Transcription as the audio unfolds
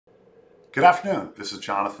Good afternoon. This is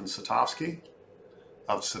Jonathan Satovsky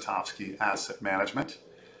of Satovsky Asset Management.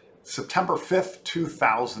 September 5th,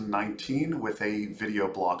 2019 with a video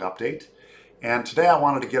blog update. And today I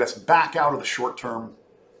wanted to get us back out of the short term,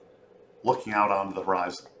 looking out onto the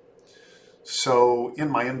horizon. So in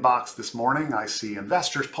my inbox this morning, I see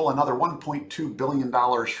investors pull another $1.2 billion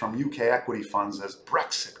from UK equity funds as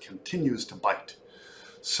Brexit continues to bite.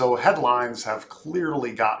 So headlines have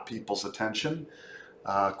clearly got people's attention.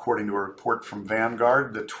 According to a report from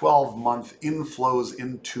Vanguard, the 12-month inflows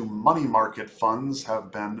into money market funds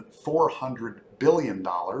have been $400 billion,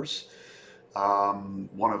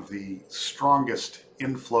 one of the strongest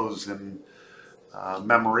inflows in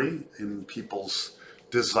memory in people's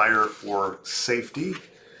desire for safety.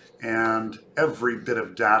 And every bit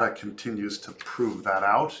of data continues to prove that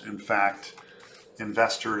out. In fact,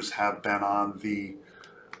 investors have been on the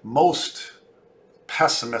most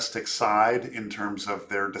pessimistic side in terms of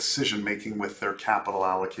their decision making with their capital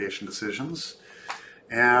allocation decisions.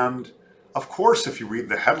 And of course, if you read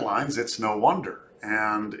the headlines, it's no wonder.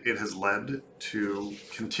 And it has led to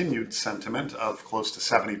continued sentiment of close to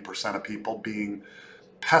 70% of people being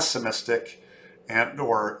pessimistic and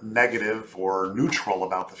or negative or neutral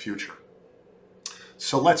about the future.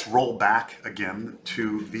 So let's roll back again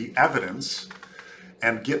to the evidence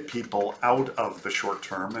and get people out of the short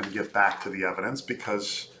term and get back to the evidence,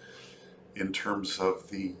 because in terms of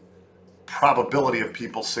the probability of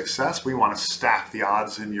people's success, we want to stack the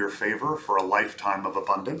odds in your favor for a lifetime of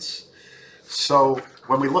abundance. So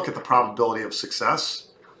when we look at the probability of success,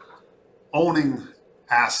 owning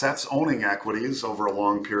assets, owning equities over a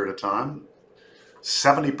long period of time,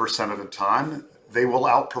 70% of the time, they will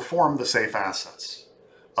outperform the safe assets.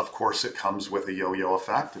 Of course, it comes with a yo-yo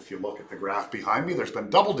effect. If you look at the graph behind me, there's been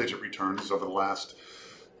double-digit returns over the last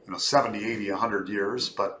 70, 80, 100 years,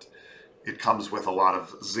 but it comes with a lot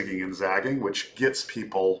of zigging and zagging, which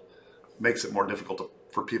makes it more difficult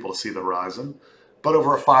for people to see the horizon. But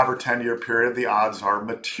over a 5 or 10 year period, the odds are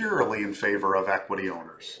materially in favor of equity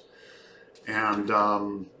owners. And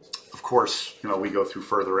of course, we go through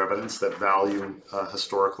further evidence that value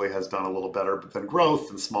historically has done a little better than growth,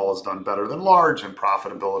 and small has done better than large, and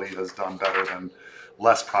profitability has done better than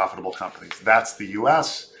less profitable companies. That's the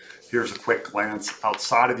US. Here's a quick glance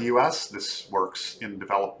outside of the US. This works in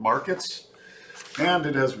developed markets, and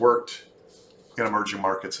it has worked in emerging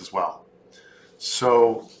markets as well.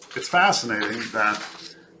 So it's fascinating that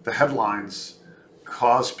the headlines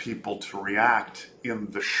cause people to react in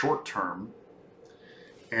the short term.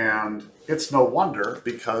 And it's no wonder,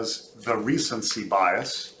 because the recency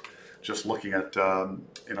bias, just looking at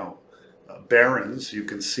Barron's, you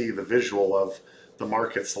can see the visual of the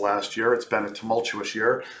markets the last year. It's been a tumultuous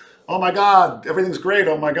year. Oh my God, everything's great.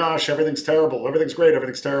 Oh my gosh, everything's terrible. Everything's great,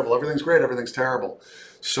 everything's terrible. Everything's great, everything's terrible.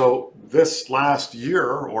 So this last year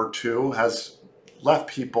or two has left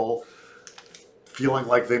people feeling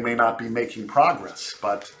like they may not be making progress,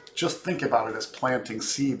 but just think about it as planting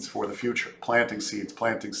seeds for the future. Planting seeds,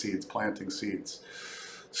 planting seeds, planting seeds.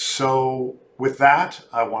 So with that,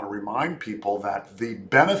 I want to remind people that the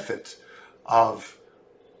benefit of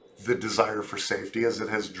the desire for safety is it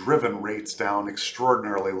has driven rates down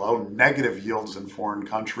extraordinarily low, negative yields in foreign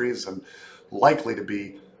countries, and likely to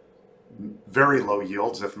be very low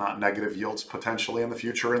yields, if not negative yields, potentially in the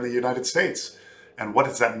future in the United States. And what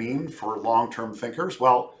does that mean for long-term thinkers?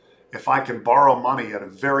 Well, if I can borrow money at a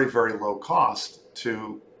very, very low cost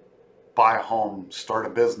to buy a home, start a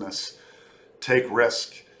business, take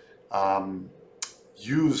risk,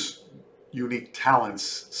 use unique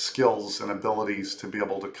talents, skills, and abilities to be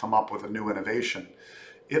able to come up with a new innovation,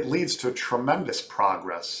 it leads to tremendous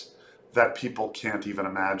progress that people can't even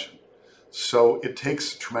imagine. So it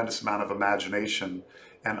takes a tremendous amount of imagination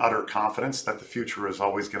and utter confidence that the future is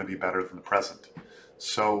always going to be better than the present.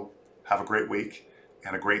 So have a great week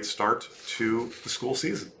and a great start to the school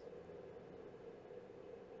season.